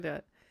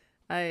Yeah.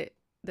 I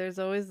there's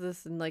always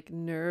this like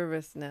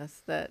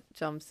nervousness that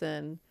jumps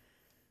in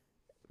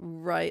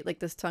right, like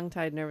this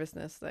tongue-tied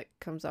nervousness that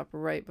comes up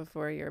right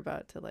before you're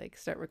about to like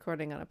start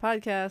recording on a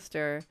podcast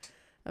or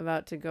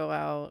about to go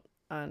out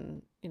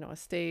on, a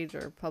stage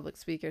or public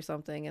speak or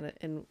something,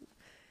 and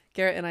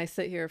Garrett and I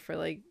sit here for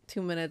like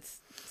 2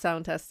 minutes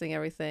sound testing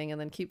everything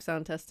and then keep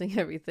sound testing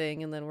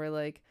everything, and then we're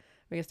like,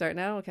 we're gonna start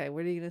now? Okay,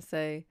 what are you gonna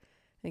say?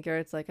 And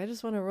Garrett's like, I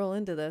just want to roll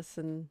into this,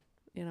 and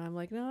I'm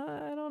like, no,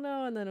 I don't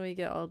know, and then we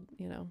get all,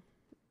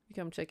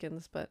 become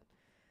chickens, but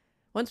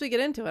once we get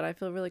into it, I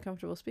feel really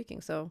comfortable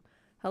speaking. So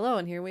hello,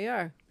 and here we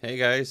are. Hey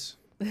guys,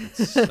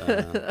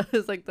 That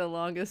was like the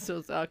longest,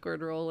 most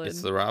awkward roll in.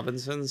 it's the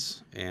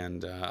Robinsons,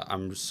 and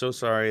I'm so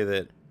sorry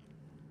that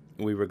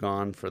we were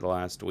gone for the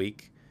last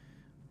week.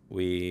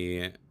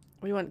 We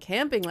went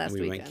camping last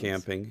weekend. We went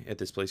camping at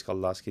this place called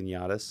Las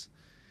Cañadas,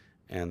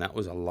 and that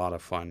was a lot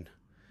of fun.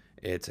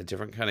 It's a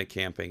different kind of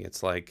camping.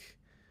 It's like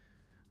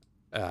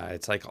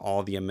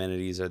all the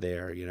amenities are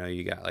there.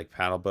 You got like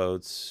paddle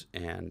boats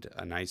and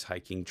a nice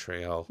hiking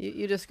trail.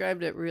 You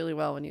described it really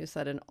well when you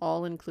said an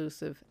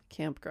all-inclusive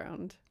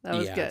campground. That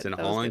was good. It's an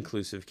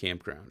all-inclusive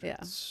campground. Yeah.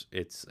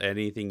 It's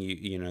anything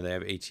they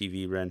have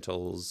ATV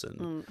rentals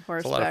and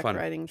horseback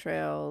riding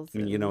trails.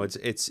 And,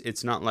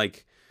 it's not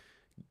like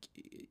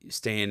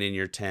staying in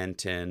your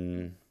tent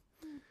and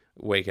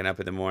waking up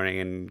in the morning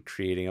and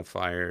creating a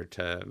fire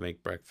to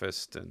make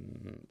breakfast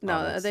and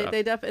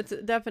it's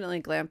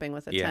definitely glamping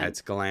with a tent. Yeah,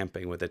 it's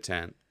glamping with a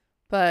tent.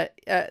 But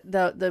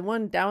the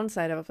one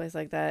downside of a place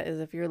like that is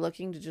if you're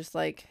looking to just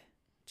like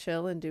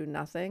chill and do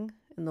nothing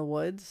in the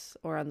woods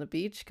or on the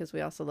beach, because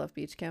we also love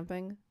beach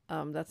camping,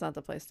 that's not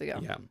the place to go.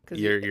 Yeah,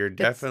 you're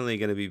definitely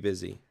going to be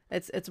busy.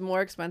 It's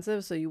more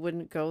expensive, so you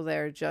wouldn't go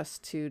there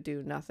just to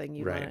do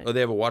nothing. Right. Oh,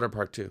 they have a water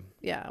park too.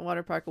 Yeah, a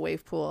water park, a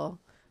wave pool.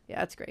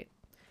 Yeah, it's great.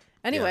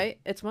 Anyway,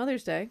 It's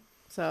Mother's Day,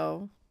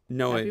 so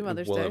happy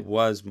Mother's Day. It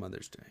was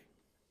Mother's Day.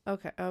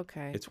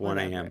 Okay. It's 1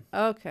 a.m.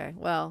 Okay,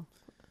 well,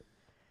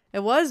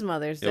 it was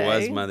Mother's Day. It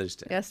was Mother's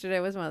Day. Yesterday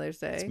was Mother's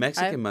Day. It's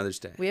Mexican Mother's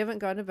Day. We haven't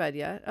gone to bed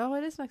yet. Oh,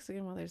 it is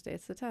Mexican Mother's Day.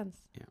 It's the 10th.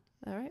 Yeah.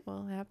 All right,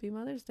 well, happy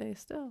Mother's Day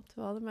still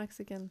to all the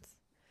Mexicans.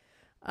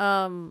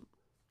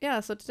 Yeah,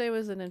 so today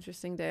was an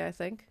interesting day, I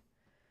think.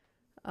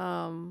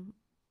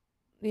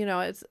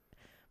 It's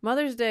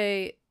Mother's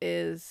Day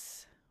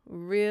is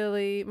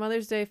really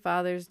Mother's Day,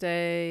 Father's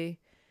Day.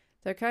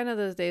 They're kind of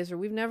those days where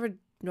we've never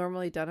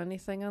normally done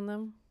anything on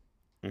them,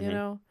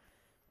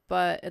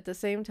 but at the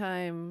same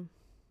time,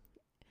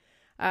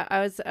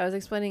 I was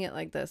explaining it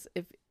like this.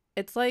 If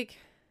it's like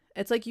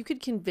you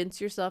could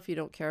convince yourself you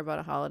don't care about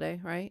a holiday,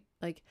 right?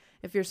 Like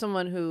if you're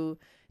someone who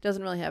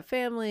doesn't really have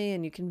family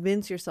and you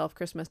convince yourself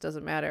Christmas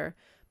doesn't matter,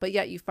 but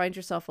yet you find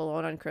yourself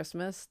alone on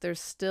Christmas,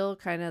 there's still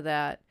kind of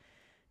that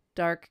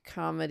dark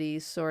comedy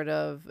sort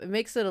of, it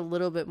makes it a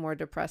little bit more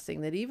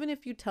depressing that even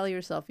if you tell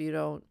yourself you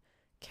don't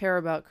care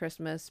about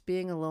Christmas,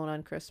 being alone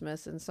on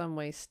Christmas in some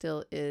way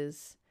still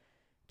is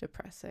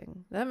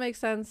depressing. That makes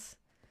sense?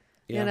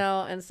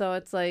 Yeah. And so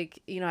it's like,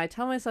 I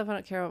tell myself I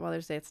don't care about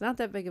Mother's Day. It's not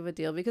that big of a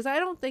deal because I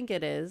don't think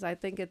it is. I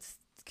think it's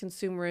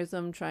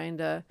consumerism trying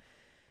to,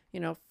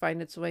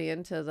 find its way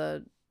into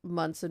the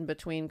months in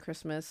between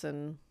Christmas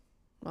and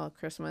I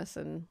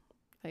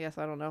guess,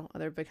 I don't know,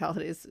 other big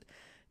holidays,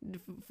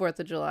 4th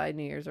of July,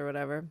 New Year's or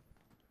whatever.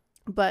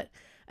 But,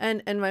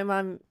 and my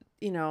mom,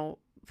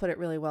 put it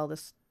really well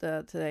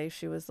today.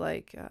 She was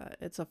like,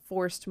 it's a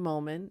forced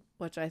moment,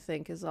 which I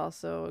think is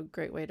also a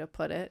great way to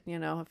put it.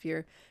 If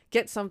you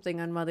get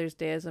something on Mother's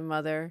Day as a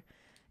mother,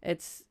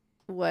 it's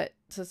what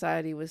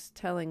society was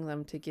telling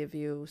them to give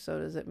you. So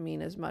does it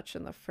mean as much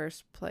in the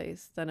first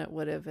place than it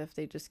would have if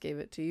they just gave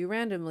it to you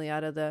randomly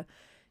out of the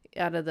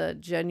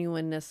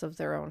genuineness of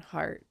their own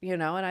heart,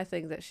 and I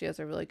think that she has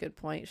a really good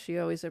point. She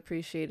always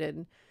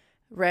appreciated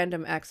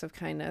random acts of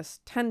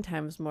kindness 10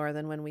 times more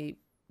than when we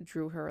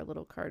drew her a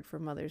little card for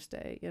Mother's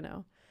Day,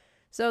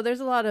 So there's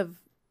a lot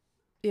of,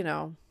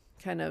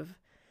 kind of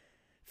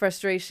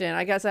frustration.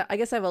 I guess I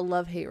have a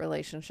love-hate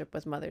relationship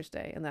with Mother's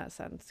Day in that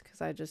sense,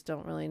 because I just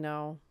don't really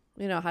know,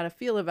 how to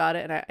feel about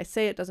it. And I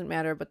say it doesn't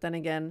matter, but then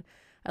again,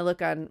 I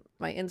look on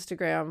my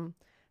Instagram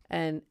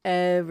and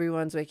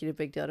everyone's making a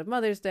big deal out of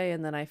Mother's Day.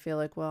 And then I feel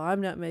like, well,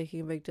 I'm not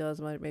making a big deal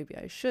as much. Maybe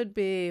I should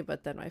be,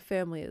 but then my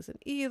family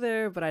isn't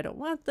either, but I don't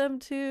want them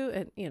to.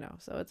 And,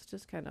 so it's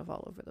just kind of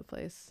all over the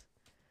place.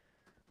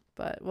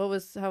 But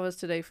how was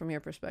today from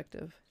your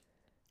perspective?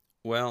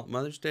 Well,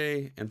 Mother's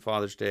Day and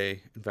Father's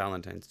Day and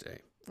Valentine's Day.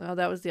 Oh,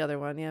 that was the other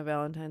one. Yeah,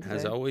 Valentine's Day.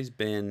 Has always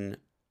been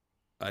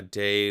a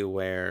day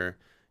where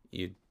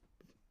you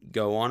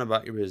go on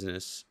about your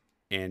business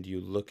and you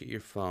look at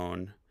your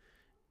phone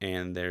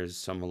and there's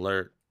some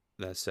alert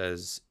that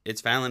says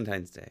it's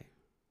Valentine's Day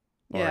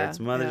or it's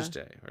Mother's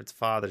Day or it's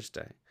Father's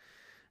Day.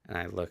 And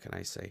I look and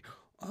I say,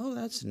 oh,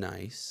 that's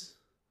nice.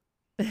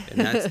 And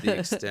that's the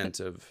extent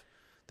of,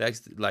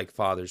 that's like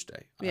Father's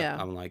Day. Yeah.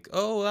 I'm like,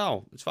 oh,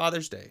 wow, it's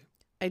Father's Day.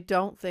 I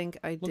don't think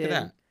I Look did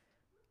at that.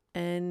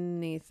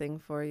 anything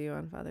for you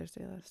on Father's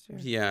Day last year.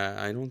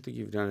 Yeah, I don't think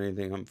you've done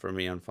anything for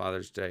me on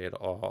Father's Day at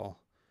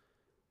all.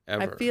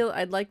 I ever. feel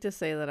I'd like to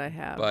say that I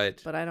have,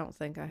 But but I don't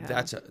think I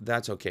have.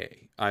 that's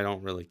okay. I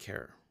don't really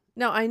care.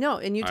 No, I know,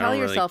 and you I tell don't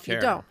really yourself you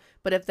care. don't.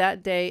 But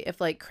if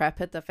like crap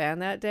hit the fan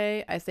that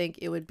day, I think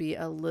it would be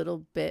a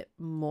little bit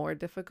more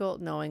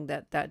difficult knowing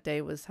that that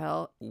day was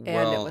hell and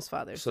it was Well,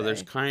 Father's so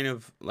there's Day. kind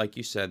of, like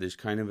you said, there's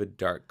kind of a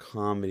dark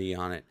comedy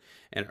on it.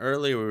 And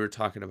earlier we were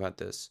talking about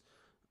this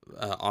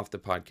off the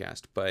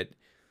podcast, but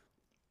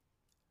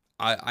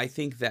I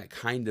think that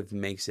kind of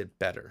makes it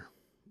better,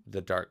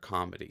 the dark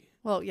comedy.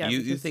 Well, yeah,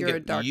 You because think you're a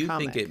dark you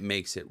think comic. it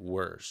makes it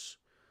worse.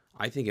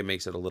 I think it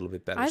makes it a little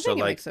bit better. I So think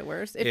it like makes it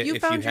worse. If you if you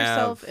found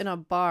yourself have in a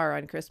bar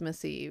on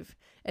Christmas Eve,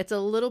 it's a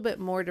little bit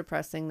more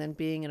depressing than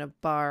being in a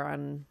bar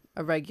on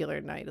a regular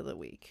night of the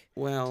week.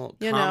 well,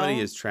 You comedy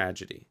know? is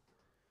tragedy.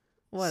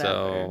 Whatever.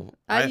 So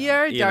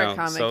You're a you dark know,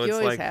 comic. so You it's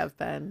always like, have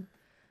been.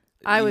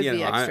 I would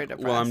be extra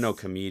well, I'm no depressed.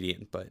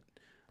 comedian, but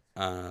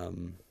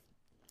um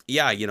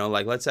yeah,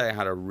 like let's say I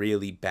had a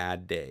really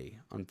bad day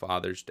on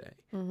Father's Day.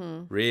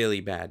 Mm-hmm.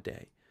 Really bad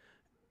day.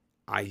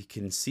 I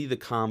can see the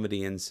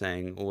comedy in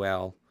saying,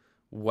 well,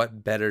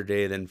 what better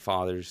day than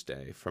Father's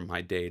Day for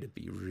my day to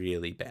be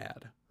really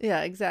bad?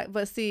 Yeah, exactly.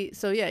 But see,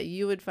 so yeah,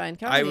 you would find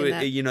I comedy in would,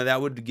 that.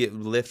 that would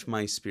lift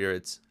my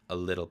spirits a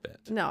little bit.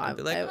 No, I'd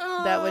be like,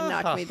 that would ah,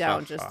 knock ha, me ha,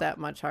 down just ha. that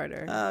much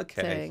harder.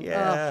 Okay, Saying,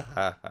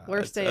 yeah,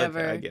 worst day okay,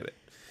 ever. I get it.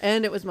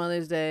 And it was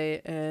Mother's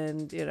Day,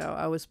 and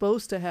I was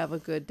supposed to have a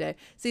good day.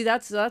 See,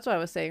 that's what I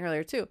was saying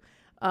earlier too.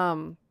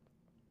 I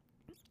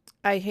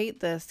hate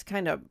this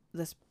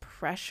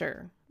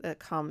pressure that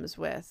comes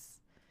with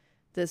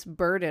this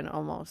burden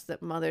almost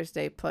that Mother's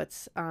Day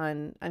puts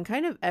on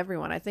kind of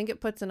everyone. I think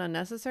it puts an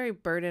unnecessary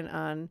burden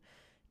on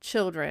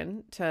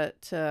children to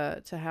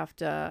have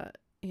to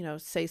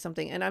say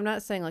something. And I'm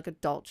not saying like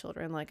adult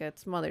children, like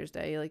it's Mother's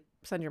Day, like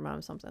send your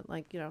mom something,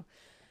 like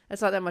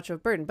it's not that much of a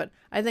burden. But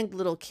I think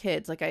little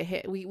kids, like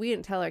we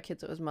didn't tell our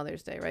kids it was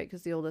Mother's Day, right?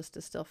 Because the oldest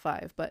is still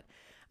 5. But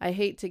I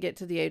hate to get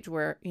to the age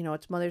where,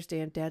 it's Mother's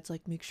Day and Dad's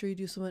like, make sure you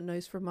do something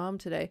nice for Mom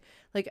today.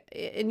 Like,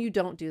 and you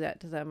don't do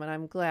that to them, and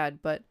I'm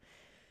glad. But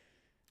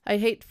I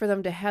hate for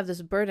them to have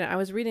this burden. I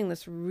was reading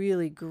this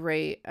really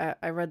great,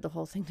 I read the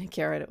whole thing to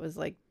Garrett. It was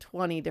like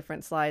 20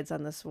 different slides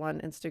on this one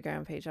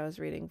Instagram page I was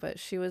reading. But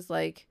she was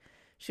like,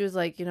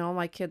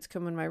 my kids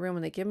come in my room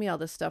and they give me all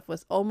this stuff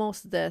with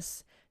almost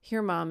this,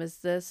 here, Mom, is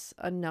this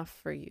enough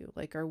for you?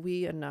 Like, are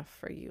we enough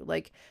for you?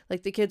 Like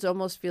the kids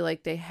almost feel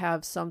like they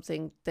have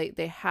something,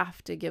 they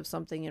have to give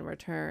something in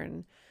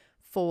return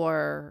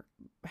for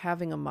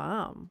having a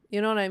mom.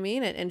 You know what I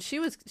mean? And she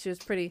was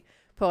pretty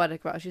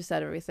poetic about it. She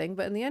said everything,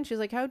 but in the end, she's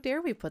like, how dare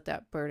we put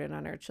that burden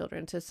on our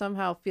children to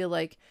somehow feel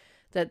like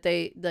that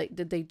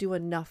did they do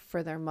enough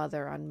for their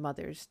mother on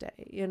Mother's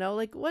Day?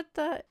 Like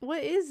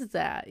what is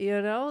that?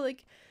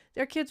 Like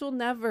their kids will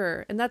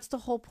never, and that's the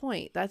whole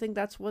point. I think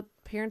that's what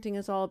parenting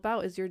is all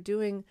about, is you're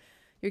giving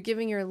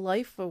your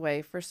life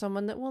away for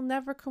someone that will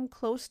never come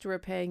close to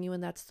repaying you,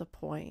 and that's the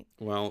point.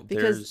 Well,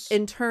 because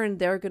in turn,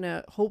 they're going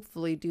to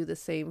hopefully do the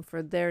same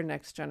for their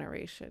next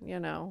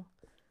generation,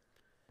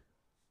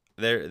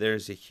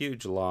 There's a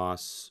huge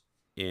loss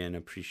in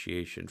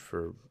appreciation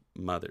for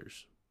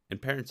mothers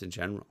and parents in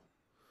general.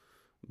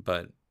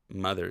 But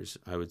mothers,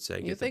 I would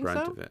say, get the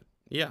brunt of it.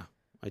 Yeah,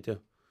 I do.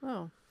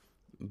 Oh.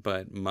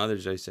 But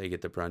mothers, I say, get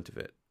the brunt of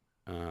it.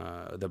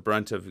 The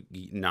brunt of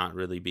not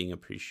really being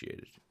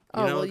appreciated.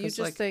 Well, you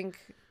just think...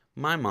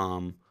 My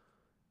mom,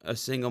 a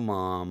single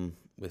mom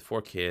with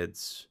 4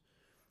 kids,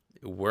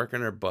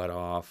 working her butt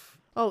off.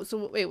 Oh,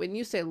 so wait, when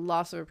you say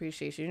loss of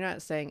appreciation, you're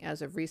not saying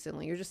as of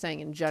recently. You're just saying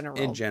in general.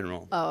 In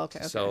general. Oh,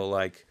 okay. So,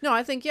 like... No,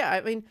 I think, yeah.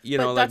 I mean,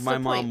 like that's my the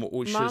mom...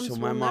 point. Moms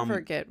will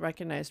never get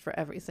recognized for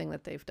everything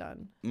that they've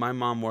done. My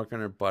mom working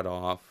her butt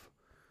off.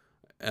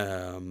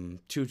 2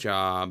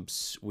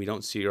 jobs. We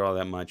don't see her all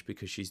that much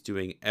because she's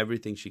doing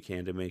everything she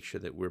can to make sure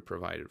that we're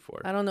provided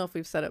for. I don't know if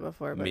we've said it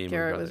before, but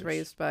Garrett was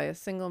raised by a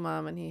single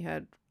mom and he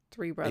had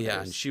 3 brothers.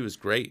 Yeah, and she was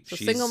great. So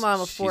single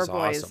mom of 4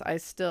 boys.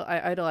 Awesome.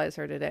 I idolize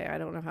her today. I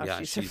don't know how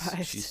she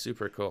survived. She's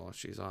super cool.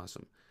 She's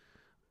awesome.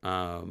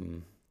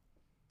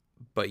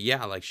 But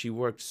yeah, like she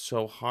worked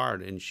so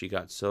hard and she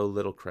got so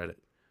little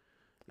credit.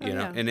 You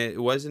know, and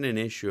it wasn't an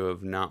issue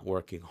of not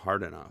working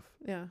hard enough.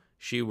 Yeah.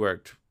 She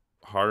worked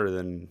harder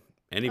than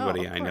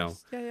anybody I know.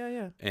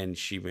 Yeah. And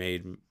she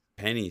made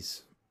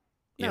pennies.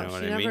 You know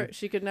what I mean?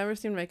 She could never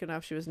seem to make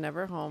enough. She was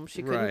never home.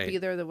 She couldn't be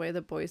there the way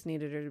the boys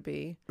needed her to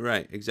be.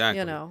 Right,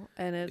 exactly.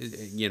 And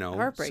it's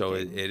heartbreaking. So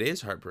it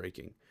is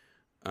heartbreaking.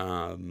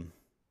 And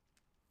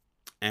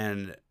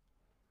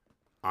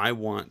I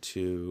want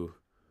to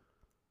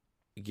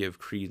give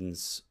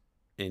credence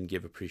and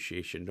give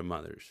appreciation to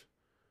mothers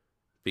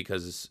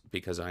because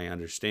I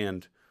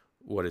understand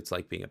what it's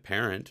like being a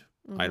parent.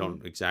 I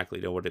don't exactly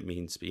know what it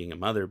means being a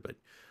mother, but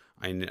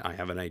I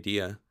have an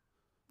idea.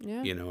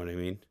 Yeah. You know what I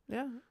mean?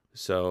 Yeah.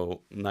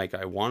 So, like,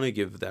 I want to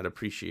give that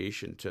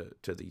appreciation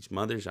to these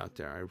mothers out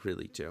there. I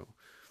really do.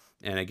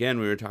 And again,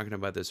 we were talking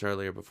about this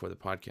earlier before the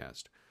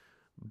podcast,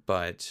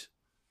 but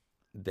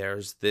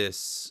there's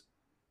this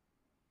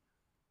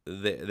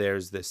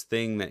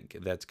thing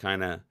that's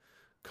kind of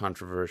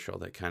controversial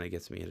that kind of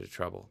gets me into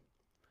trouble.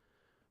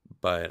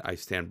 but I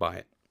stand by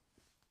it.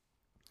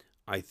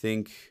 I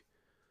think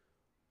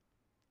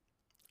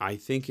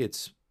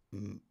it's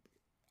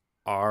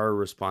our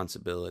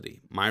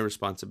responsibility, my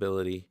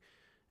responsibility,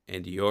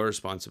 and your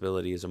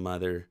responsibility as a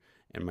mother,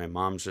 and my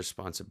mom's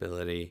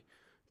responsibility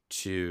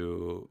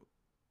to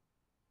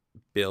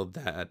build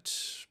that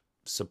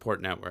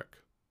support network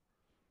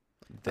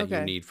that you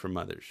Okay. need for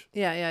mothers.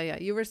 Yeah.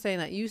 You were saying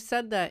that. You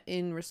said that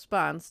in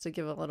response, to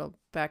give a little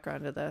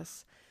background to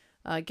this.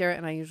 Garrett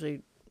and I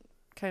usually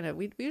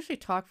we usually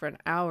talk for an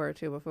hour or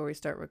two before we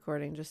start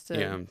recording, just to.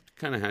 Yeah,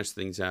 kind of hash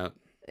things out.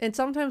 And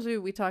sometimes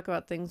we talk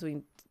about things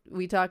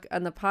we talk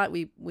on the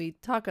we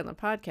talk on the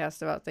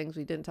podcast about things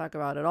we didn't talk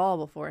about at all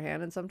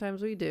beforehand, and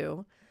sometimes we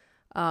do.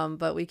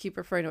 But we keep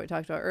referring to what we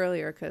talked about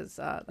earlier because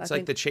It's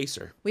like the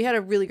chaser. we had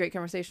a really great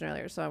conversation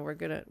earlier, so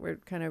we're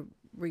kind of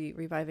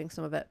reviving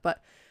some of it.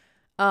 But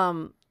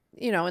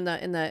you know, in the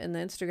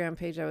Instagram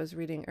page I was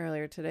reading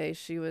earlier today,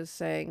 she was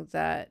saying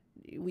that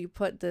we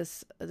put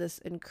this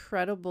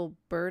incredible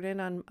burden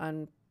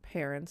on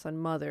parents, on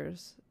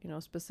mothers, you know,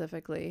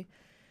 specifically.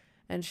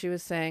 And she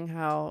was saying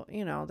how,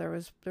 you know, there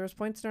was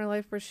points in her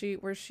life where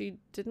she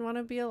didn't want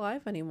to be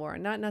alive anymore,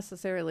 not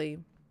necessarily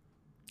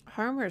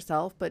harm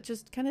herself, but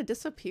just kind of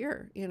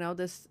disappear. You know,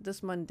 this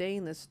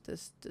mundane, this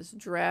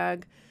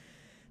drag,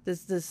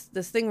 this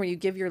thing where you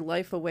give your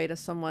life away to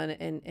someone,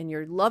 and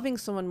you're loving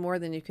someone more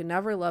than you can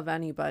never love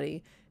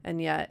anybody, and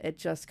yet it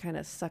just kind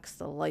of sucks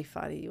the life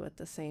out of you at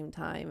the same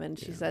time. And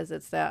she says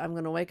it's that I'm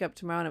going to wake up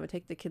tomorrow and I'm going to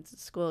take the kids to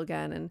school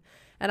again,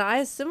 and I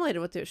assimilated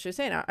what she was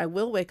saying. I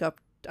will wake up.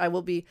 I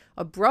will be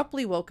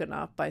abruptly woken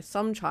up by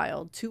some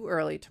child too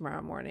early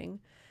tomorrow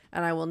morning,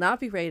 and I will not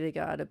be ready to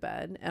get out of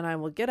bed, and I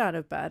will get out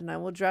of bed, and I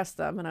will dress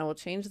them, and I will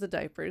change the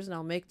diapers, and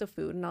I'll make the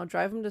food, and I'll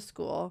drive them to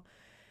school,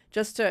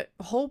 just to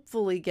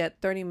hopefully get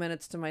 30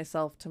 minutes to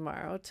myself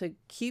tomorrow, to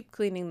keep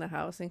cleaning the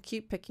house and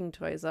keep picking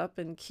toys up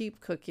and keep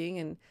cooking,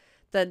 and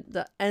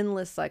the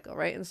endless cycle,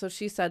 right? And so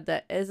she said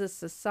that as a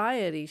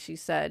society, she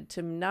said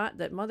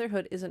that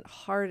motherhood isn't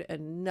hard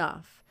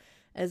enough.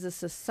 As a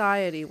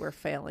society, we're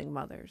failing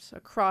mothers.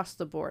 Across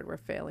the board, we're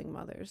failing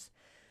mothers.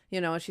 You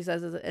know, she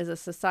says as a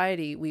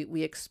society,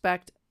 we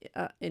expect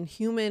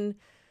inhuman,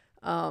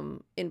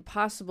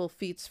 impossible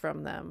feats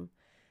from them.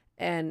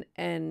 And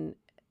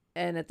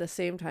at the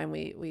same time,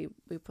 we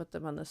put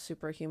them on the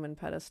superhuman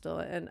pedestal.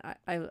 And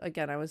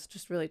I was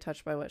just really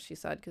touched by what she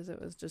said, because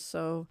it was just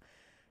so,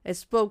 it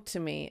spoke to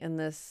me in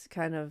this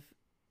kind of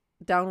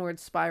downward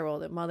spiral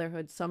that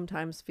motherhood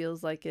sometimes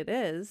feels like it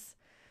is.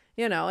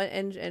 You know,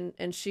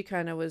 and she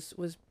kind of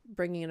was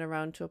bringing it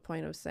around to a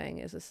point of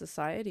saying, as a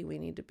society, we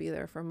need to be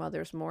there for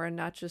mothers more, and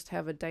not just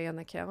have a day on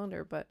the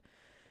calendar. But,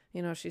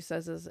 you know, she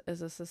says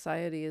as a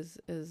society is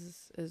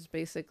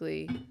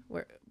basically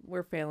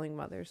we're failing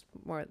mothers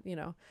more, you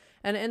know,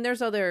 and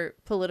there's other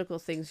political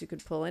things you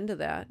could pull into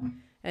that.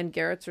 And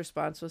Garrett's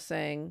response was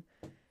saying,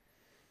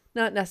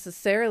 not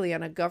necessarily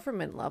on a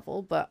government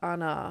level, but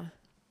on a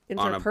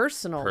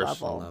interpersonal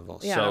level.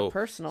 Yeah, so on a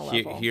personal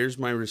level. Here's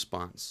my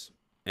response.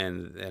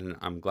 And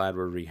I'm glad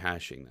we're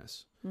rehashing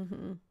this.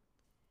 Mm-hmm.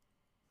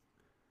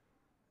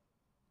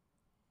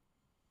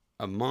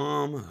 A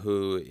mom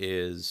who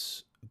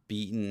is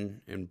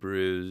beaten and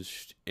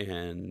bruised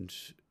and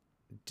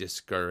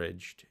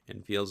discouraged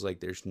and feels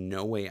like there's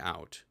no way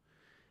out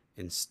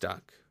and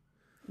stuck.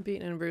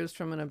 Beaten and bruised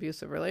from an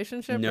abusive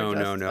relationship? No,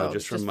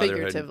 just from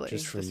motherhood.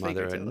 Just from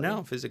motherhood.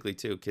 No, physically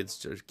too.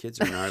 Kids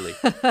are gnarly.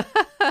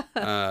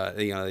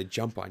 You know, they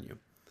jump on you.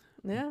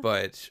 Yeah.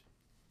 But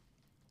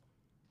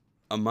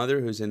a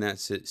mother who's in that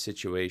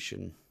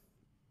situation,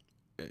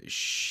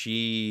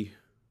 she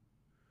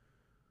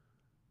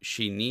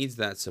needs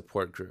that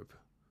support group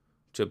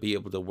to be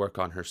able to work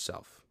on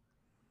herself.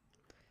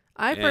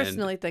 I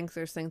personally think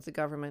there's things the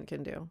government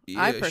can do.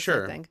 I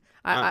personally think.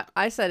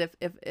 I said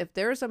if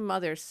there's a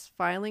mother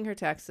filing her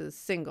taxes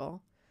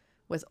single,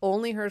 with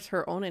only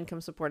her own income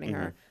supporting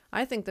her,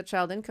 I think the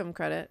child income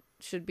credit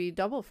should be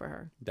double for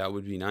her. That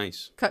would be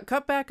nice.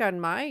 Cut back on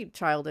my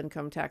child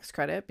income tax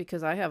credit,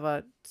 because I have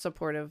a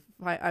supportive,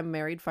 I'm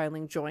married,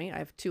 filing joint. I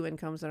have 2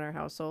 incomes in our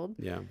household.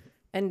 Yeah.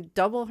 And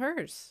double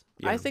hers.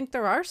 Yeah. I think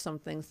there are some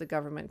things the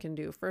government can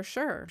do for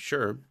sure.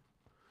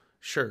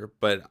 Sure.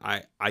 But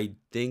I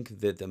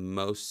think that the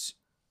most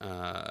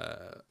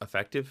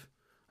effective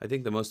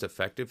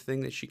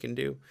thing that she can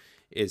do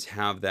is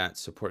have that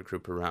support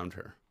group around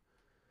her.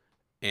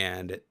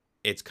 And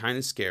it's kind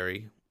of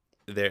scary.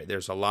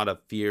 There's a lot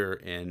of fear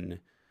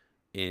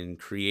in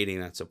creating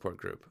that support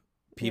group.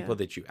 People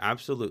that you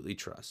absolutely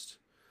trust,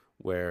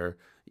 where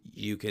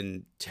you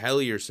can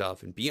tell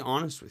yourself and be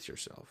honest with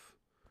yourself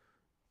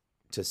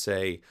to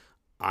say,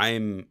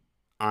 I'm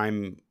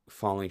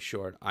falling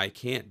short. I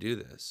can't do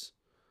this.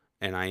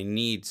 And I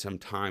need some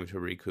time to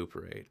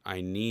recuperate.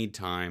 I need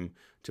time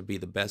to be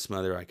the best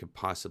mother I could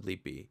possibly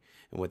be.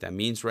 And what that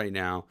means right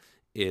now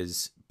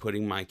is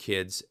putting my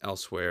kids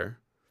elsewhere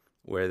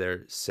where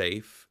they're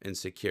safe and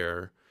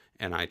secure,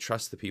 and I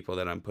trust the people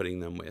that I'm putting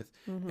them with,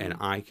 and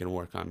I can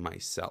work on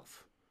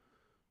myself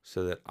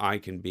so that I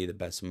can be the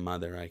best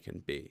mother I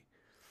can be.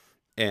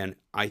 And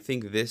I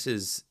think this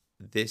is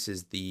this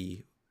is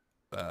the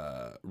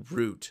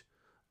root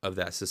of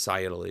that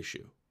societal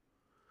issue.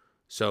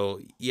 So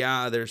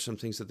yeah, there's some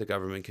things that the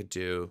government could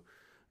do,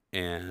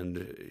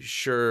 and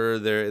sure,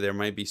 there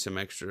might be some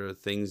extra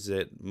things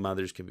that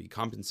mothers can be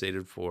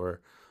compensated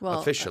for Well,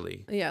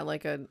 officially. yeah,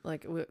 what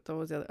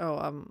was the other?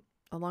 Oh,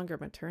 a longer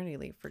maternity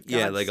leave, for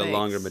Yeah, God's like a sakes.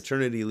 longer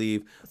maternity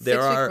leave.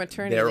 6-week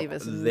maternity leave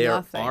is there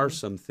nothing. are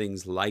some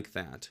things like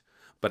that,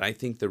 but I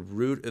think the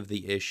root of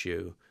the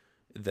issue,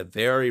 the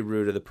very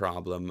root of the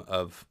problem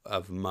of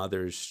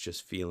mothers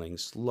just feeling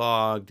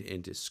slogged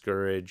and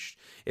discouraged,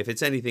 if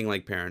it's anything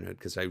like parenthood,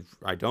 because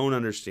I don't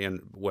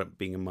understand what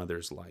being a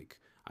mother's like.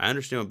 I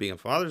understand what being a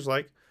father's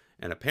like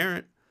and a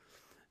parent,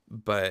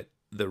 but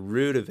the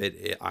root of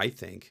it, I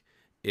think,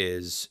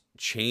 is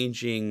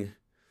changing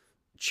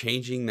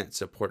that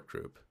support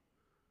group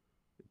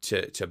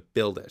to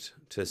build it,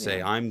 to say,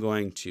 Yeah. I'm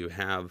going to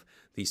have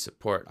the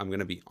support. I'm going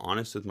to be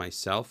honest with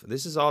myself.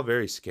 This is all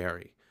very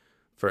scary,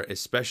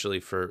 especially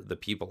for the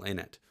people in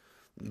it.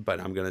 But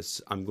I'm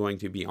going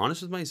to be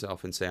honest with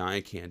myself and say, I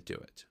can't do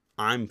it.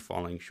 I'm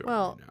falling short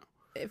right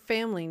now.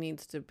 Family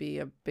needs to be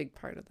a big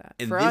part of that.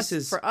 And For this us,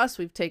 is, for us,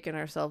 we've taken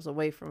ourselves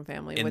away from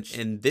family, which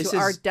this to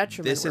our is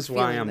detriment. this we're is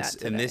why feeling I'm that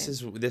and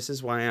today. this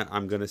is why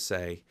I'm going to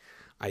say,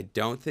 I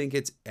don't think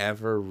it's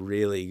ever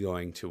really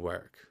going to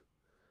work.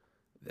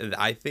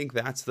 I think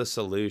that's the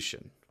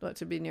solution. What,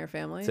 to be near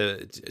family?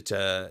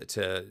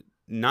 To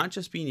not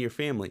just be near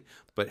family,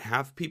 but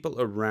have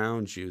people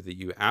around you that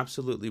you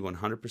absolutely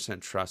 100%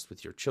 trust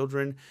with your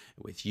children,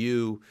 with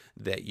you,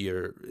 that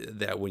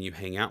when you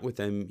hang out with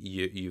them,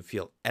 you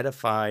feel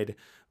edified,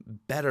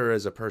 better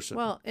as a person.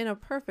 Well, in a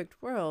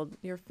perfect world,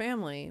 your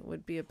family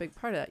would be a big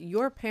part of that.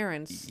 Your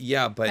parents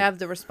but have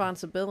the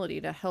responsibility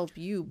to help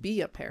you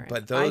be a parent.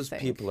 But those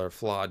people are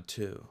flawed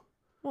too.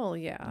 Well,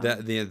 yeah.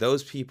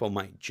 Those people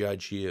might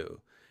judge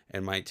you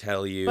and might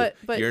tell you,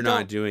 but you're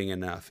not doing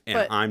enough,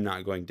 and I'm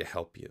not going to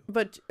help you.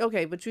 But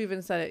okay, but you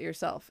even said it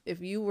yourself. If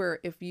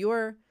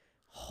your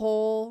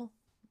whole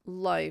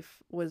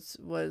life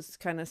was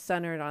kind of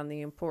centered on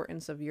the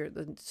importance of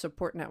the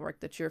support network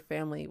that your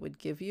family would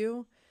give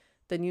you,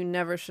 then you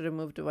never should have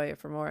moved away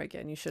from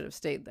Oregon. You should have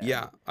stayed there.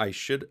 Yeah, I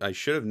should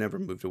have never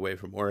moved away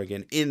from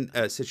Oregon in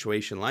a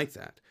situation like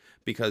that,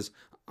 because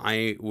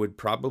I would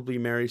probably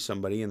marry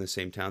somebody in the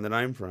same town that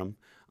I'm from.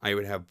 I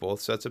would have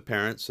both sets of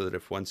parents, so that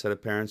if one set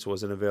of parents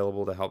wasn't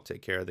available to help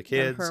take care of the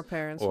kids, her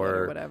parents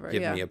or whatever,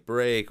 give me a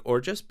break,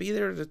 or just be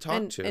there to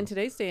talk to. In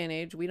today's day and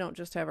age, we don't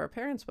just have our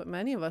parents, but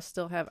many of us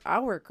still have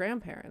our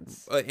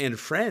grandparents and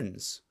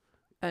friends.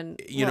 And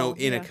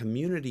in a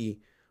community.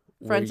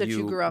 Friends that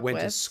you grew up went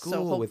with, to school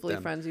so hopefully with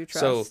them. friends you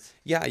trust. So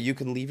yeah, you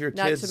can leave your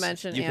kids. Not to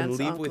mention you aunts,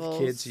 can leave uncles, with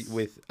kids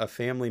with a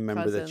family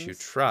member cousins. that you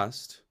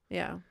trust.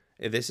 Yeah.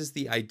 This is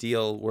the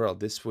ideal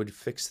world. This would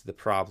fix the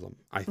problem,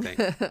 I think.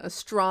 A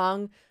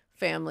strong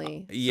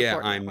family.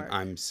 Support network.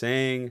 I'm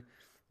saying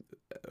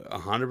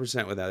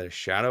 100% without a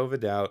shadow of a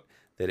doubt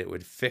that it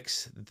would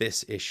fix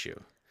this issue.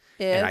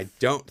 And I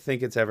don't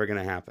think it's ever going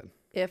to happen.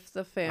 If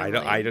the family,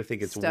 I don't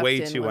think it's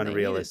way too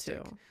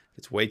unrealistic.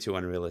 It's way too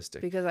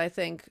unrealistic. Because I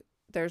think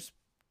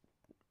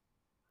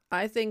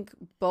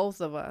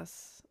both of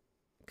us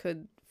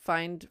could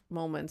find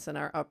moments in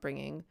our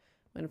upbringing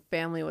when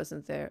family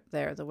wasn't there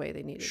the way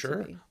they needed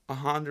to be.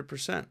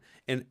 100%.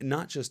 And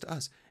not just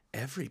us,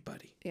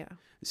 everybody. Yeah.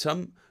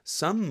 Some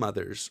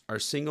mothers are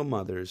single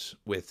mothers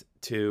with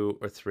 2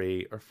 or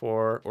 3 or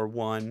 4 or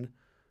 1,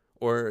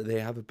 or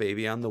they have a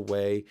baby on the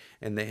way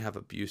and they have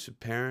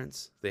abusive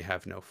parents. They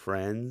have no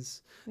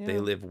friends. Yeah. They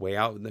live way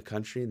out in the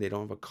country and they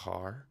don't have a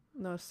car.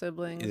 No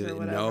siblings or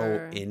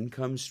whatever. No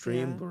income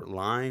stream. Yeah.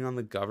 Relying on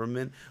the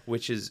government,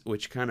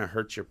 which kind of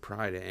hurts your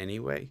pride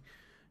anyway.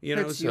 So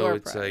it's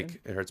pride.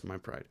 Like, it hurts my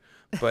pride.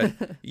 But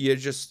you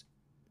just,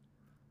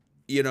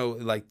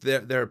 like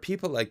there are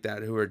people like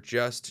that who are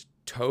just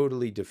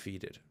totally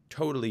defeated.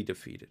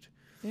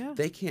 Yeah.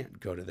 They can't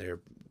go to their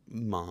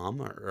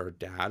mom or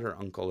dad or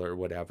uncle or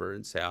whatever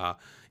and say,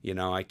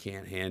 I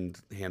can't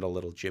handle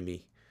little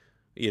Jimmy.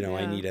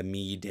 I need a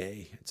me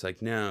day. It's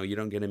like, no, you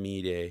don't get a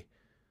me day.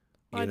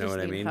 I just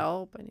need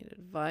help. I need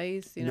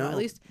advice. At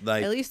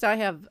least I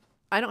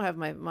don't have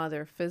my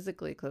mother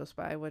physically close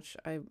by, which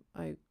I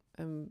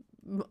am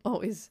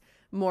always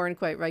mourn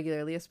quite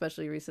regularly,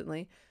 especially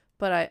recently.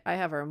 But I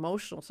have her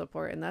emotional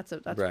support, and that's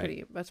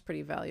right. That's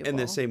pretty valuable. And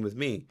the same with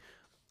me.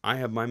 I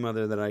have my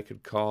mother that I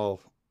could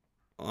call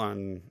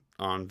on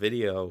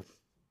video,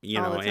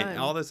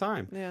 all the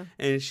time. Yeah.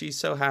 And she's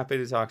so happy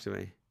to talk to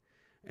me,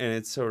 and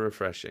it's so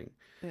refreshing.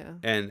 Yeah.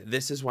 And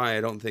this is why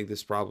I don't think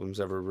this problem's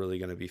ever really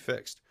going to be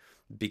fixed.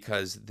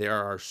 Because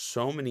there's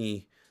so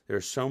many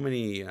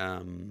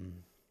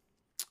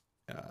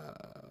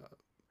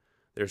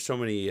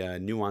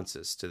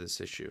nuances to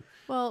this issue.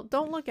 Well,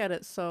 don't look at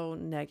it so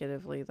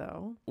negatively,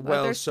 though.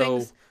 Well, there's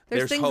things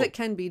that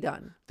can be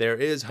done. There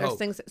is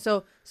hope.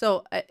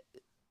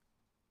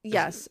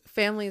 Yes,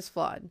 family is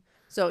flawed.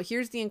 So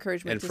here's the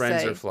encouragement and to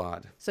friends say. are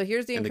flawed. So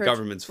here's the and the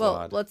government's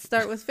flawed. Well, let's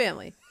start with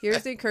family.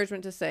 Here's the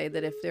encouragement to say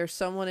that if there's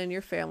someone in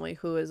your family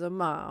who is a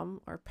mom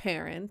or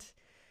parent,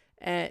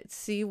 and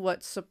see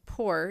what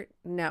support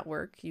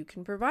network you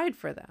can provide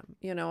for them.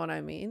 You know what I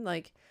mean?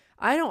 Like,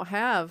 I don't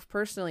have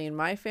personally in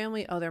my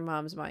family other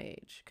moms my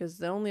age, because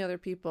the only other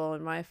people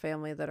in my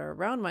family that are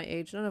around my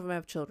age, none of them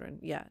have children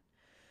yet.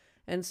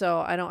 And so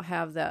I don't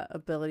have that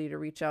ability to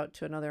reach out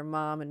to another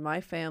mom in my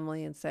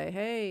family and say,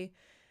 hey,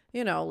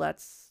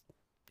 let's,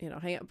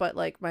 hang out. But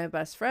like my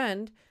best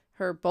friend,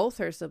 both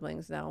her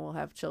siblings now will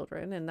have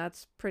children, and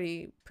that's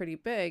pretty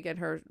big.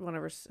 And one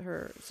of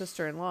her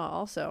sister-in-law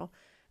also.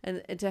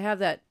 And to have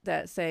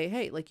that say,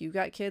 hey, like, you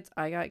got kids,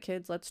 I got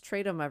kids, let's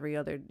trade them every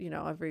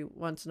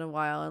once in a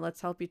while, and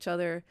let's help each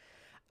other.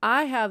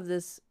 I have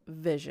this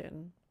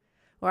vision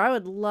where I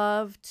would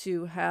love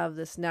to have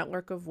this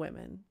network of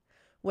women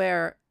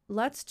where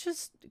let's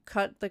just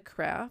cut the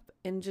crap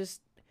and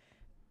just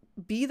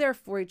be there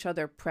for each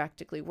other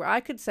practically, where I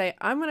could say,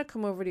 I'm going to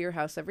come over to your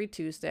house every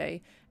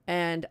Tuesday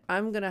and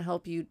I'm going to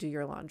help you do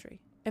your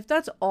laundry. If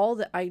that's all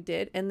that I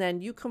did, and then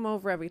you come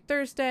over every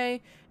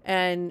Thursday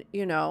and,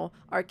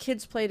 our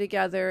kids play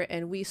together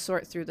and we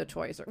sort through the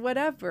toys or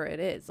whatever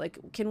it is, like,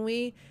 can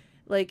we,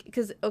 like,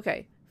 because,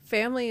 okay,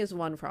 family is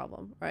one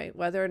problem, right?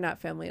 Whether or not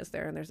family is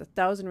there, and there's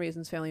 1,000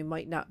 reasons family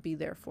might not be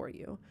there for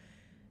you.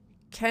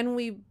 Can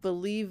we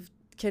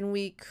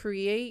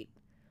create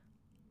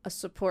a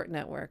support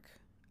network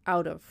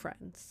out of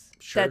friends?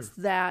 Sure.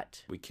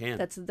 We can.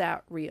 That's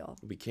that real.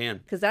 We can.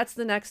 Because that's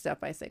the next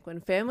step, I think.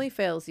 When family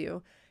fails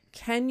you,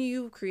 can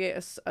you create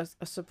a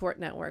support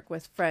network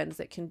with friends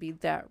that can be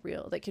that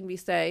real? That can be,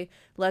 say,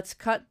 let's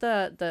cut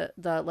the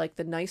like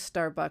the nice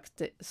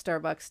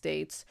Starbucks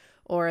dates,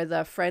 or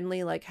the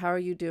friendly, like, how are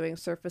you doing,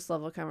 surface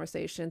level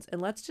conversations,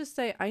 and let's just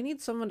say, I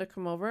need someone to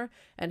come over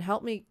and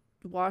help me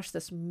wash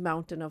this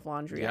mountain of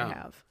laundry I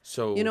have.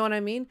 So, you know what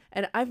I mean?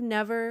 And I've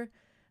never,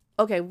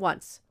 okay,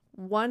 once,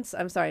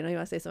 I'm sorry, I know you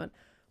want to say something.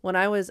 When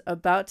I was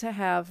about to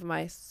have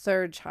my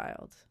third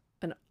child,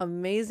 an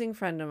amazing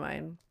friend of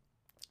mine,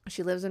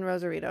 she lives in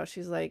Rosarito.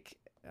 She's like,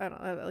 I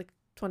don't know, like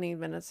 20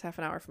 minutes, half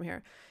an hour from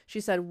here.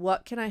 She said,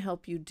 what can I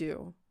help you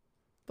do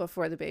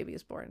before the baby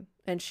is born?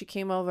 And she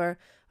came over.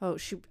 I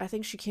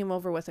think she came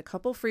over with a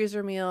couple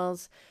freezer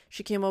meals.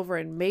 She came over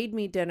and made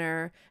me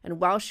dinner.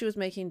 And while she was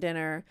making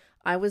dinner,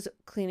 I was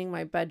cleaning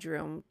my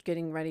bedroom,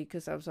 getting ready,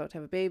 because I was about to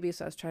have a baby.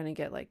 So I was trying to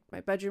get like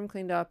my bedroom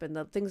cleaned up and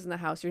the things in the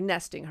house. You're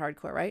nesting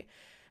hardcore, right?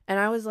 And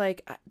I was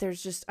like, I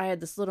had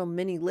this little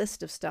mini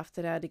list of stuff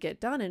that I had to get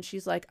done. And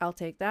she's like, I'll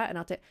take that.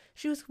 And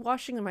she was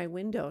washing my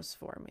windows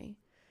for me.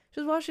 She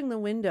was washing the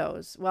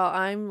windows while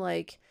I'm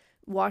like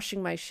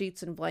washing my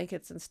sheets and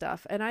blankets and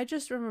stuff. And I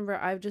just remember,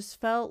 I just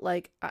felt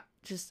like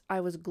I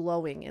was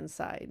glowing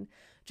inside.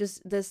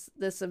 Just this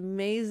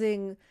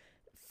amazing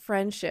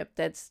friendship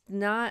there's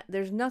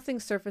nothing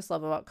surface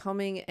level about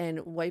coming and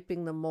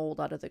wiping the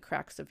mold out of the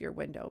cracks of your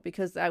window,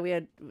 because that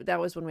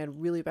was when we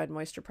had really bad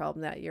moisture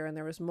problem that year, and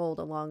there was mold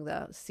along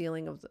the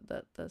ceiling of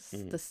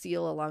the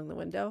seal along the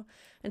window.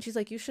 And she's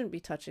like, you shouldn't be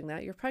touching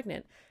that, you're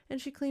pregnant. And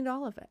she cleaned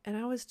all of it. And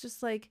I was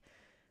just like,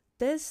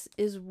 this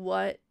is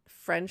what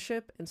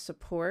friendship and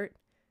support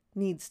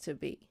needs to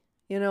be.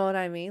 You know what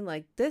I mean?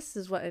 Like, this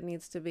is what it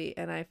needs to be.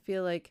 And I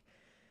feel like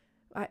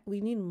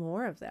we need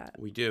more of that.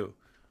 We do.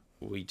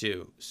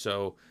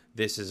 So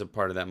this is a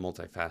part of that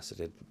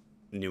multifaceted,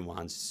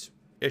 nuanced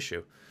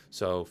issue.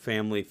 So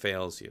family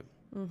fails you.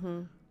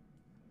 Mm-hmm.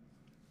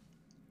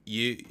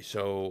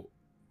 So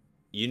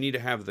you need to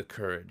have the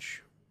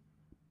courage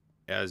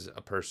as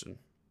a person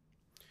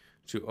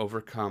to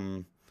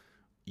overcome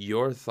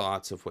your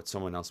thoughts of what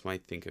someone else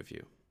might think of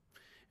you.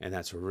 And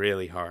that's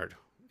really hard.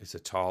 It's a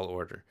tall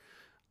order.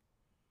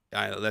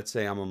 Let's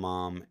say I'm a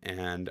mom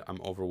and I'm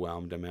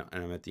overwhelmed and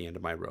I'm at the end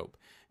of my rope.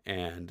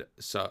 And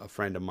so a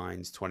friend of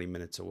mine's 20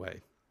 minutes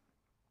away.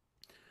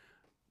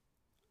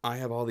 I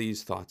have all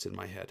these thoughts in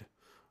my head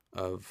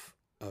of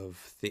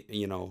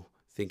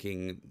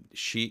thinking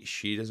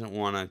she doesn't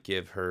want to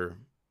give her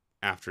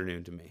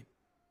afternoon to me.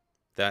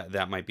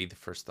 That might be the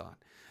first thought.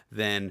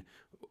 Then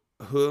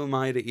who am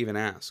I to even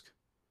ask?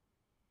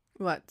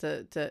 What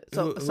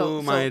who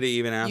am I to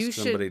even ask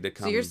somebody to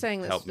come? So you're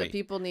saying help me? That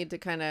people need to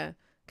kind of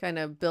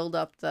build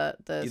up the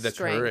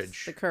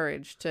strength, the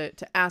courage to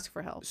ask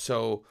for help.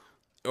 So,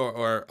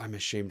 or I'm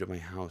ashamed of my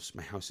house.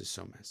 My house is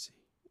so messy.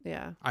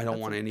 Yeah. I don't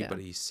want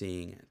anybody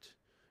seeing it.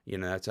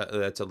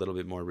 That's a little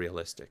bit more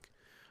realistic.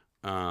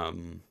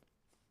 So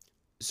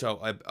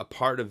a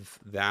part of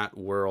that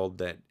world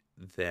that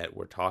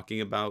we're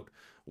talking about,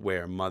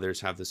 where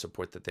mothers have the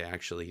support that they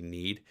actually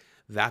need,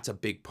 that's a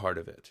big part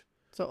of it.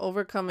 So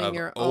overcoming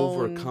your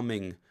own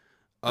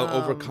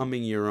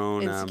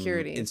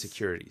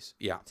insecurities.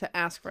 Yeah. To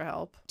ask for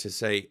help. To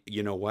say,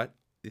 you know what?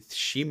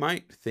 She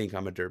might think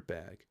I'm a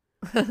dirtbag.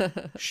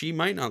 She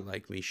might not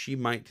like me. She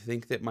might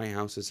think that my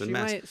house is a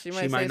mess. She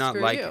might not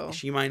like you.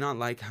 She might not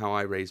like how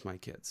I raise my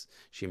kids.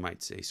 She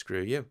might say,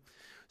 screw you.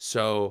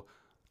 So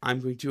I'm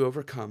going to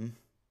overcome.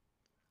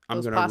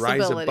 I'm going to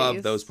rise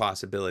above those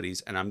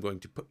possibilities, and I'm going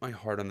to put my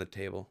heart on the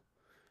table.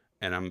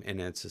 And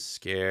it's a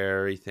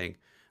scary thing.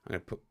 I'm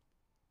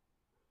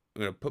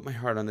going to put my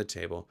heart on the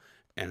table,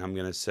 and I'm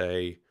going to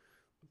say,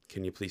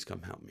 can you please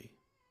come help me?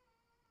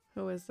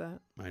 Who is that?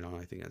 I don't know.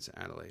 I think that's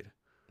Adelaide.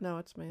 No,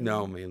 it's Maylin.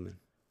 No, Maylin.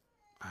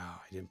 Oh,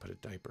 I didn't put a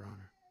diaper on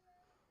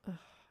her.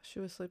 She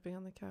was sleeping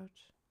on the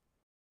couch.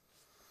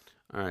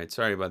 All right.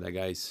 Sorry about that,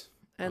 guys.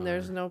 And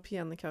there's no pee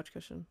on the couch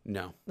cushion.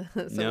 No.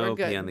 So no we're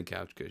good. pee on the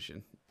couch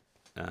cushion.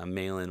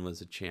 Maylin was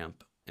a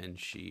champ, and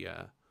she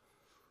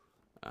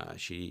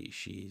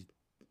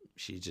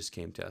just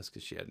came to us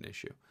because she had an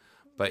issue.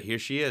 But here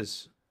she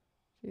is.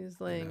 She's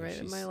laying right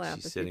in my lap.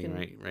 She's sitting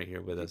right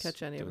here with us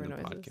catch any doing of her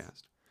the noises.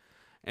 podcast.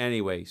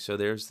 Anyway, so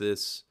there's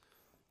this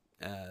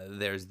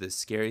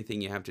scary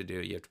thing you have to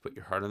do. You have to put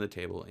your heart on the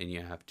table, and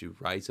you have to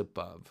rise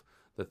above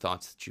the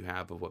thoughts that you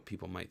have of what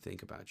people might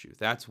think about you.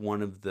 That's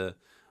one of the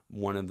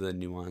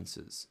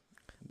nuances.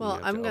 Well,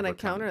 I'm going to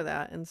counter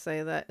that and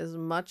say that as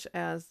much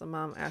as the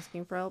mom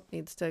asking for help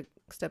needs to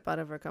step out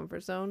of her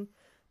comfort zone,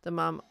 the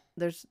mom,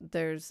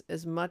 there's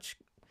as much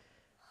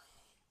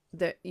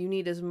that you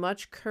need as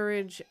much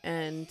courage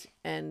and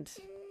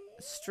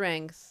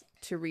strength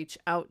to reach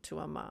out to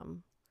a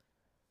mom.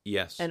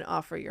 Yes. And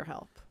offer your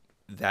help.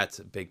 That's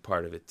a big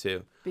part of it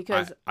too.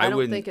 Because I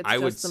don't think it's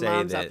just the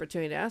mom's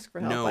opportunity to ask for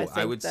help. No,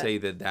 I would say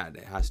that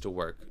has to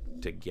work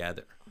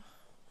together.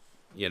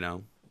 You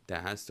know,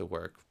 that has to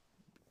work,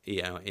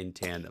 you know, in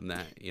tandem.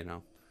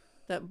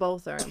 That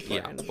both are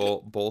important. Yeah,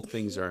 both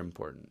things are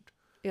important.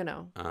 You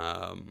know.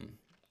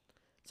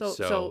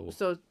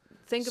 So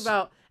think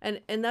about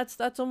and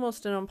that's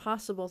almost an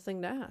impossible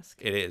thing to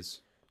ask. It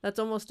is. That's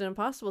almost an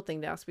impossible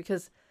thing to ask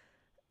because,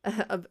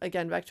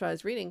 again, back to what I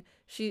was reading,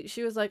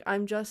 she was like,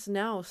 I'm just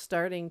now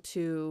starting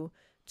to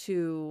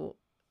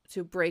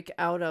break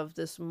out of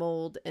this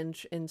mold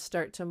and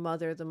start to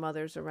mother the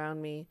mothers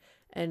around me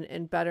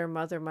and better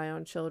mother my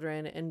own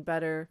children and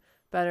better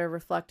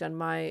reflect on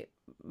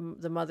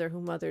the mother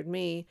who mothered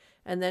me.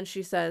 And then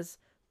she says,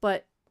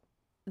 but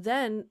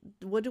then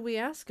what do we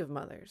ask of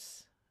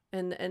mothers?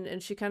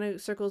 And she kind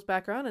of circles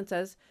back around and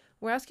says,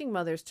 we're asking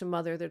mothers to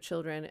mother their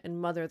children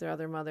and mother their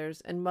other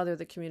mothers and mother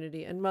the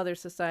community and mother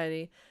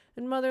society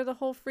and mother the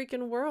whole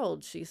freaking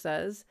world, she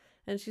says.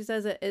 And she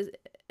says it is,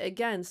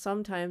 again,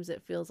 sometimes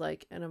it feels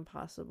like an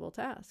impossible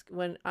task.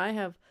 When I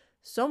have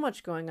so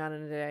much going on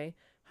in a day,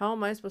 how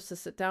am I supposed to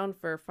sit down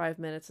for 5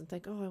 minutes and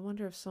think, oh, I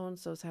wonder if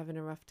so-and-so's having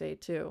a rough day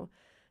too,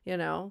 you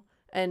know?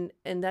 And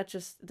that's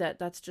just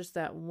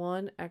that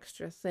one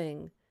extra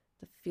thing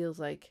that feels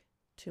like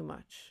too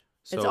much.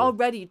 So, it's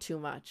already too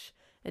much.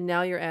 And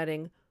now you're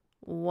adding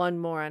one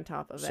more on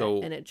top of it.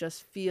 And it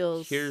just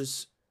feels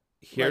here's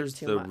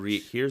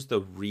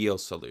the real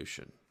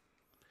solution.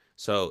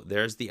 So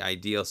there's the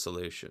ideal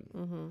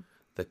solution,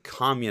 the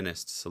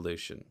communist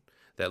solution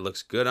that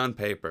looks good on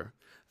paper,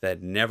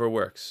 that never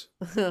works.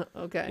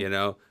 Okay. You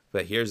know,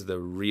 but here's the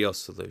real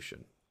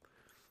solution.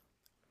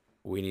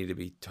 We need to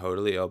be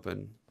totally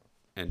open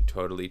and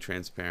totally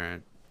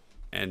transparent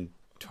and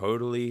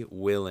totally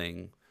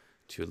willing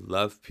to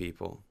love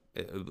people,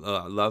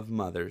 love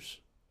mothers,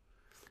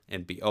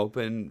 and be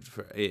open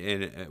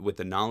with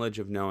the knowledge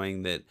of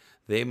knowing that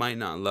they might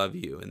not love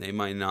you and they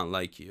might not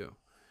like you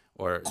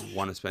or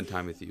want to spend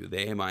time with you.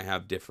 They might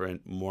have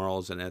different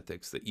morals and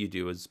ethics that you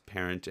do as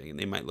parenting, and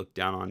they might look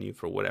down on you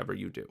for whatever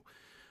you do.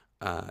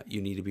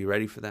 You need to be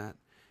ready for that.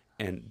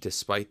 And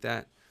despite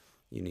that,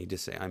 you need to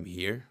say, I'm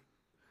here.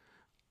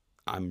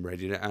 I'm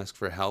ready to ask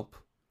for help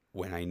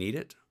when I need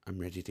it. I'm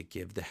ready to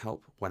give the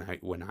help when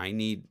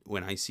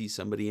I see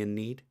somebody in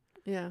need.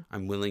 Yeah.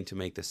 I'm willing to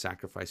make the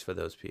sacrifice for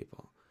those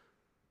people.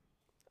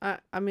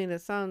 I mean,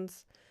 it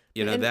sounds,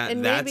 you know,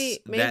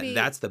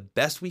 that's the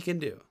best we can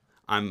do.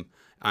 I'm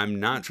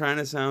not trying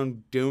to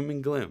sound doom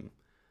and gloom.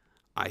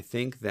 I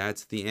think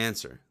that's the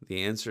answer.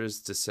 The answer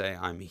is to say,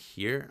 I'm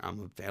here, I'm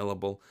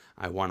available,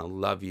 I want to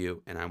love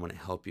you, and I want to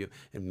help you,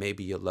 and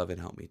maybe you'll love and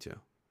help me too.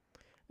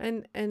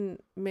 And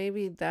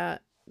maybe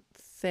that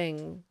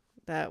thing,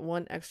 that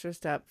one extra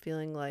step,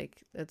 feeling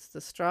like it's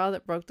the straw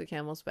that broke the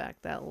camel's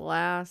back, that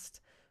last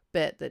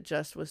bit that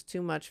just was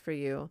too much for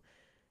you.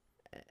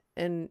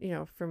 And, you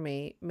know, for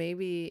me,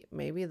 maybe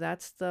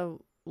that's the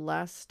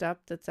last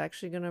step that's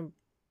actually going to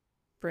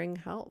bring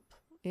help.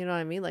 You know what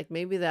I mean? Like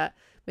maybe that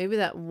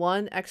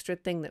one extra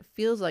thing that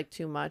feels like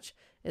too much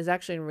is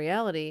actually in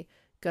reality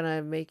going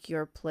to make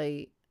your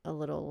plate a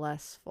little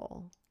less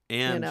full.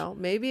 And, you know,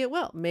 maybe it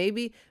will.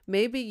 Maybe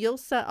you'll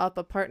set up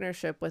a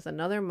partnership with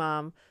another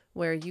mom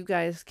where you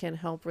guys can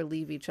help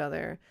relieve each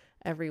other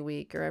every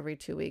week or every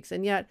 2 weeks.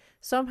 And yet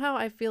somehow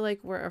I feel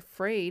like we're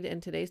afraid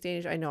in today's day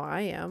and age, I know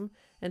I am,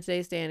 in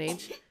today's day and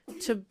age,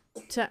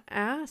 to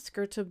ask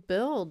or to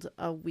build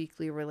a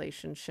weekly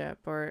relationship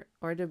or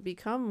to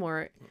become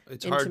more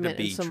intimate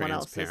in someone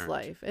else's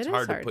life. It's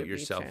hard to put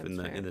yourself in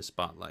the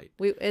spotlight.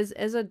 We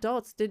as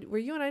adults, were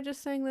you and I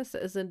just saying this?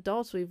 As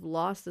adults, we've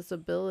lost this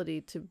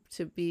ability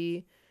to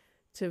be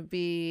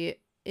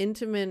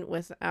intimate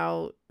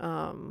without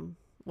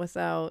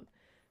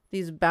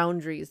these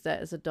boundaries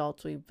that as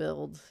adults we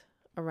build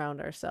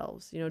around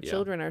ourselves. You know,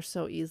 children are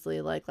so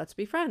easily like, let's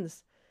be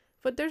friends.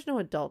 But there's no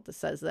adult that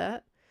says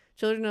that.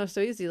 Children are so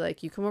easy,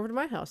 like, you come over to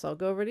my house, I'll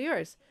go over to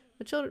yours.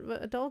 But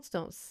adults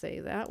don't say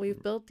that.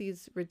 We've built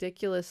these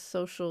ridiculous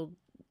social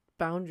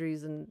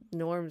boundaries and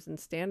norms and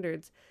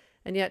standards.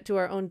 And yet, to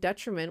our own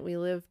detriment, we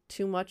live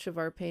too much of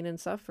our pain and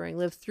suffering,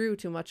 live through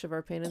too much of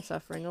our pain and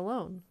suffering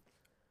alone.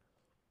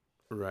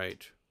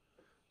 Right.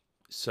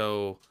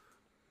 So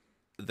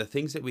the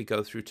things that we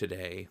go through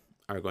today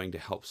are going to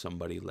help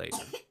somebody later.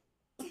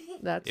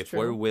 That's if true.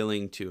 we're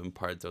willing to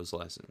impart those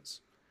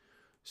lessons.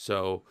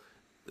 So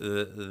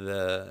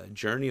the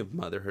journey of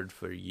motherhood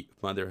for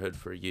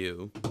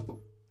you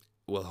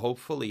will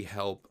hopefully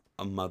help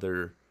a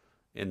mother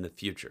in the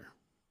future.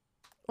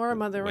 Or a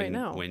mother right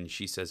now. When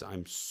she says,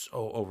 I'm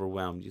so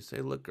overwhelmed, you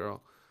say, look,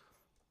 girl,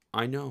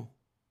 I know.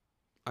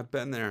 I've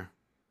been there.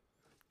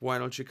 Why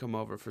don't you come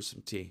over for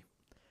some tea?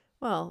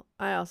 Well,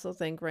 I also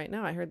think right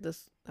now, I heard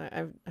this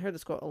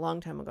quote a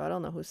long time ago. I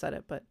don't know who said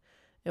it, but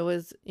it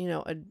was,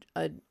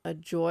 a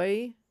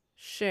joy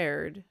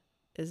shared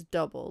is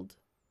doubled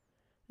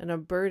and a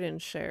burden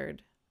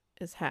shared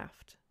is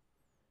halved.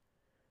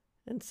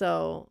 And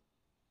so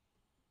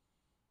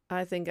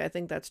I think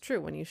that's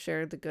true. When you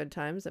share the good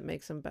times, it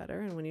makes them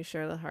better. And when you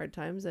share the hard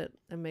times, it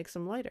makes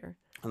them lighter.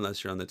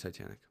 Unless you're on the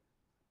Titanic.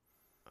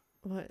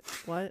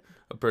 What?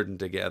 A burden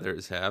together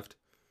is halved.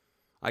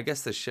 I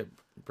guess the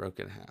ship broke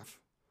in half.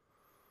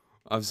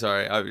 I'm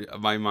sorry.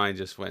 My mind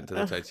just went to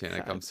the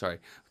Titanic. God. I'm sorry.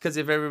 Because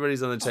if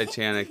everybody's on the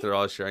Titanic, they're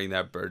all sharing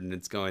that burden.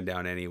 It's going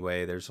down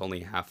anyway. There's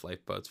only half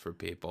lifeboats for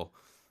people.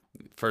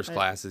 First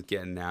class is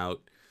getting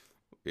out.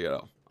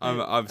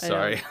 I'm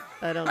sorry.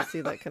 I don't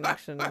see that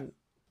connection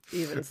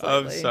even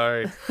slightly. I'm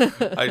sorry.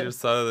 I just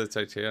thought of the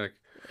Titanic.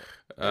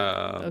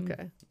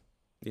 Okay.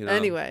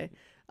 Anyway.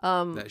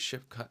 That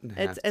ship cut in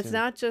half. It's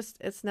not just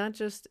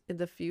in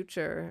the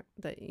future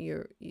that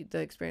the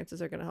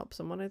experiences are going to help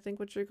someone. I think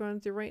what you're going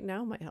through right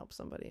now might help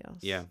somebody else.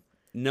 Yeah.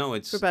 No,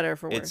 it's for better or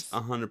for worse. It's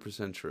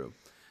 100% true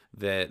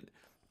that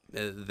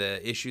the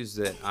issues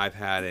that I've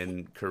had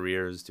in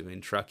careers doing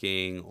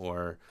trucking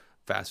or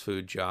fast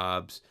food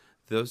jobs,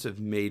 those have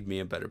made me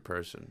a better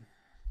person.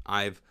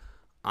 I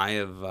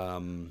have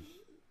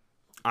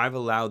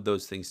allowed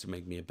those things to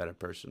make me a better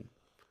person.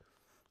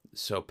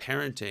 So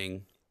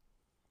parenting,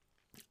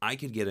 I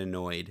could get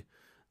annoyed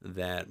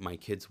that my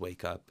kids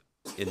wake up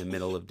in the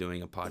middle of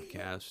doing a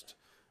podcast,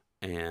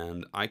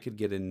 and I could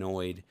get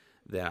annoyed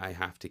that I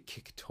have to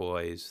kick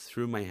toys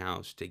through my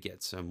house to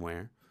get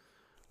somewhere.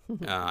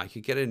 I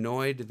could get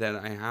annoyed that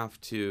I have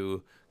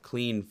to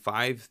clean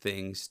 5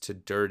 things to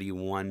dirty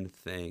 1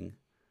 thing.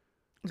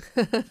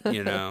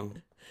 That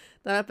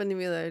happened to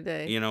me the other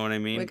day. You know what I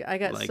mean? I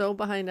got so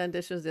behind on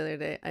dishes the other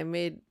day. I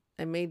made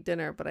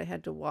dinner, but I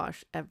had to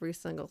wash every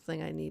single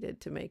thing I needed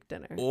to make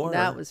dinner.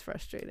 That was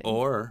frustrating.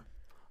 Or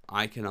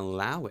I can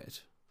allow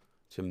it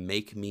to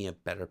make me a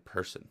better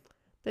person.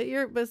 But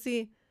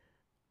see,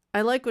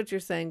 I like what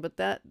you're saying, but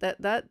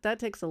that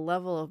takes a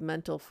level of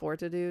mental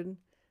fortitude.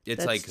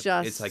 It's like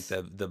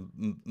the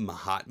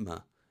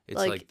Mahatma. It's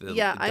like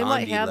the I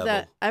might have level.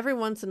 that every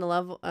once in a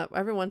while.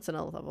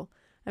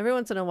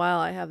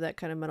 I have that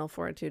kind of mental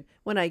fortitude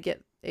when I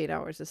get 8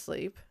 hours of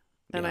sleep.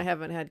 And I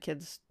haven't had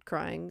kids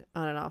crying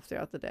on and off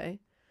throughout the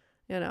day.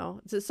 So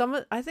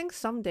I think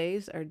some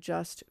days are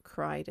just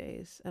cry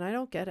days, and I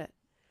don't get it.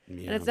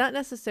 Yeah. And it's not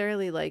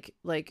necessarily like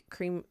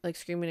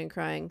screaming and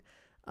crying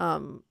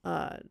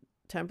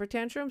temper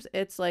tantrums.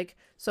 It's like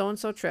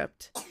so-and-so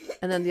tripped,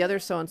 and then the other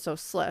so-and-so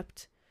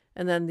slipped,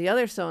 and then the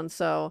other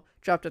so-and-so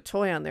dropped a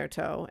toy on their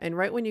toe. And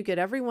right when you get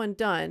everyone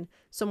done,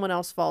 someone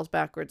else falls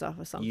backwards off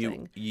of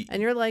something.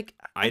 And you're like,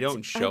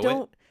 it's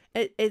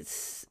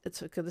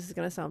because this is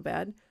going to sound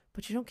bad,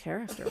 but you don't care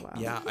after a while.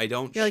 Yeah, I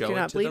don't you're show you're it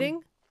not to bleeding.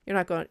 them. You're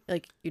not going,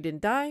 you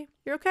didn't die.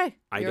 You're okay.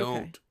 I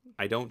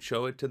don't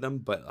show it to them,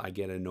 but I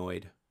get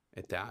annoyed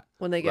at that.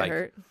 When they get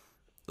hurt?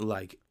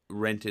 Like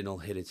Renton will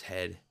hit his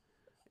head,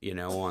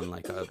 on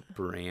like a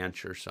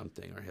branch or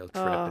something, or he'll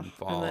trip and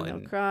fall. And then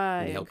he'll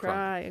cry and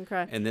cry and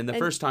cry. And then the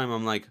first time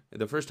I'm like,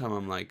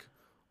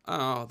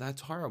 oh,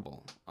 that's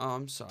horrible. Oh,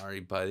 I'm sorry,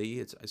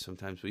 buddy.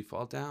 Sometimes we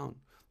fall down,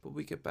 but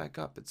we get back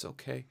up. It's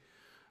okay.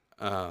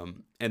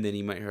 And then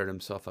he might hurt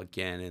himself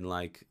again in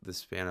like the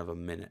span of a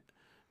minute.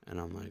 And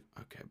I'm like,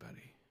 okay,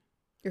 buddy.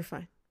 You're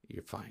fine.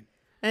 You're fine.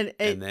 And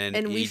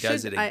he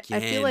does it again. I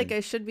feel like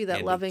I should be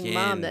that loving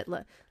mom that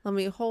let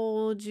me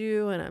hold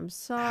you, and I'm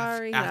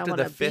sorry, and I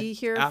want to be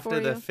here for you. After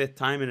the 5th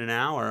time in an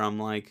hour, I'm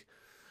like...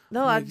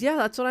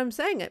 that's what I'm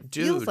saying. It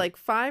feels like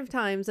 5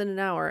 times in an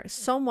hour,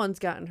 someone's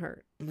gotten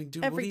hurt. I'm like,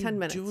 dude, every what are 10 you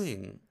minutes.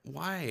 Doing?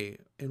 Why?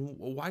 And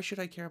why should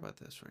I care about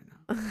this right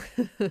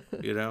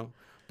now?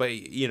 But,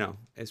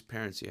 as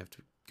parents, you have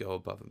to go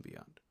above and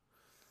beyond.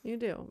 You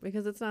do,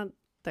 because it's not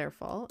their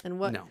fault.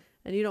 And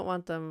and you don't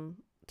want them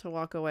to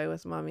walk away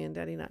with mommy and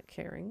daddy not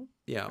caring.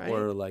 Yeah, right?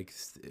 Or like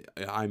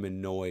I'm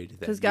annoyed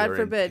that because God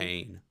forbid in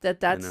pain,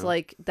 that's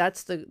like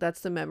that's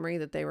the memory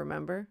that they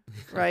remember,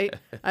 right?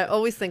 I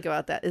always think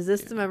about that. Is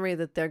this the memory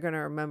that they're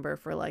gonna remember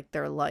for like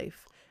their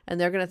life? And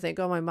they're gonna think,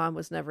 oh, my mom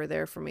was never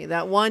there for me.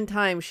 That one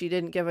time she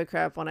didn't give a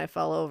crap when I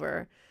fell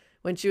over.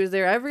 When she was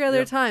there every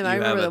other time, I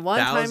remember the one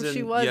time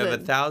she wasn't. You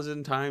have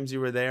 1,000 times you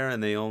were there,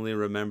 and they only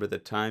remember the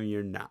time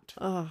you're not.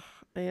 Oh,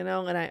 and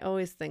I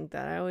always think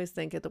that. I always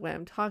think it the way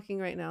I'm talking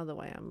right now, the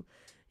way I'm,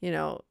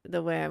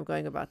 the way I'm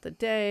going about the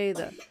day,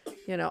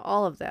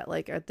 all of that.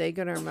 Like, are they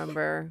going to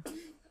remember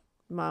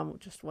mom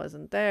just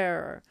wasn't there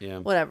or Yeah.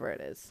 whatever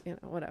it is,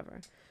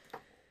 whatever.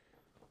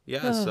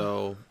 Yeah.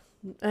 So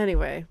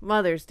Anyway,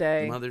 Mother's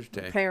Day, Mother's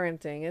Day.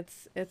 parenting,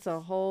 it's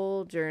a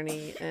whole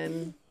journey,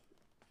 and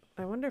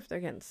I wonder if they're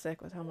getting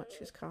sick with how much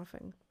she's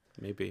coughing.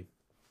 Maybe.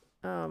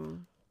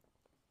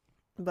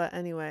 But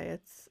anyway,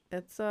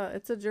 it's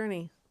a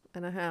journey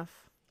and a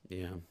half.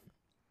 Yeah.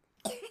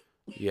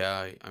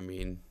 Yeah. I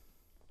mean,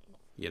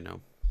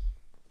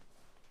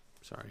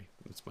 sorry,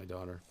 it's my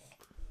daughter,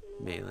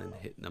 Malin,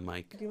 hitting the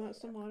mic. Do you want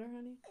some water,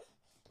 honey?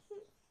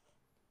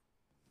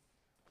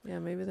 Yeah,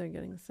 maybe they're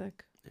getting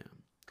sick. Yeah.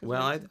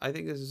 Well, I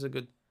think this is a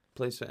good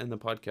place to end the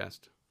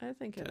podcast. I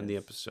think it to end is. the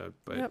episode.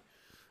 But Yep.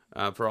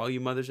 For all you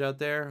mothers out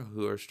there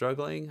who are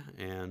struggling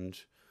and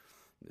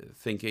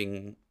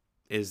thinking,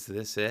 is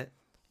this it?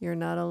 You're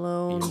not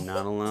alone. You're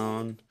not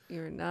alone.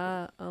 You're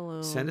not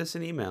alone. Send us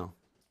an email.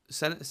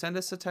 Send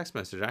us a text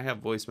message. I have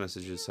voice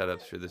messages set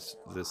up through this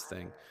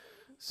thing.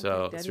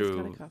 So Daddy's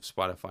through kinda cough.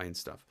 Spotify and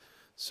stuff.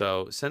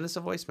 So send us a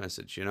voice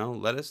message,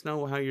 let us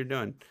know how you're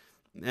doing.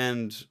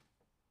 And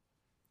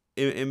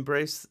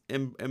embrace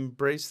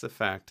the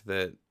fact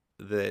that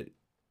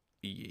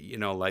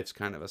life's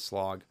kind of a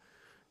slog,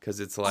 because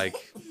it's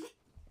like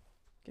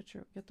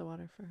Get the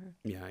water for her.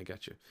 yeah, I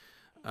got you.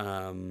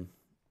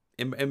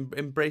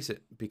 Embrace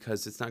it,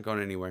 because it's not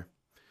going anywhere.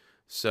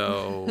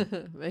 So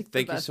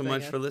thank you so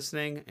much for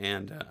listening,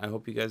 and I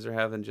hope you guys are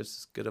having just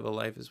as good of a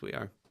life as we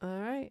are. All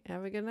right,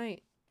 have a good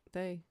night.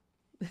 Day.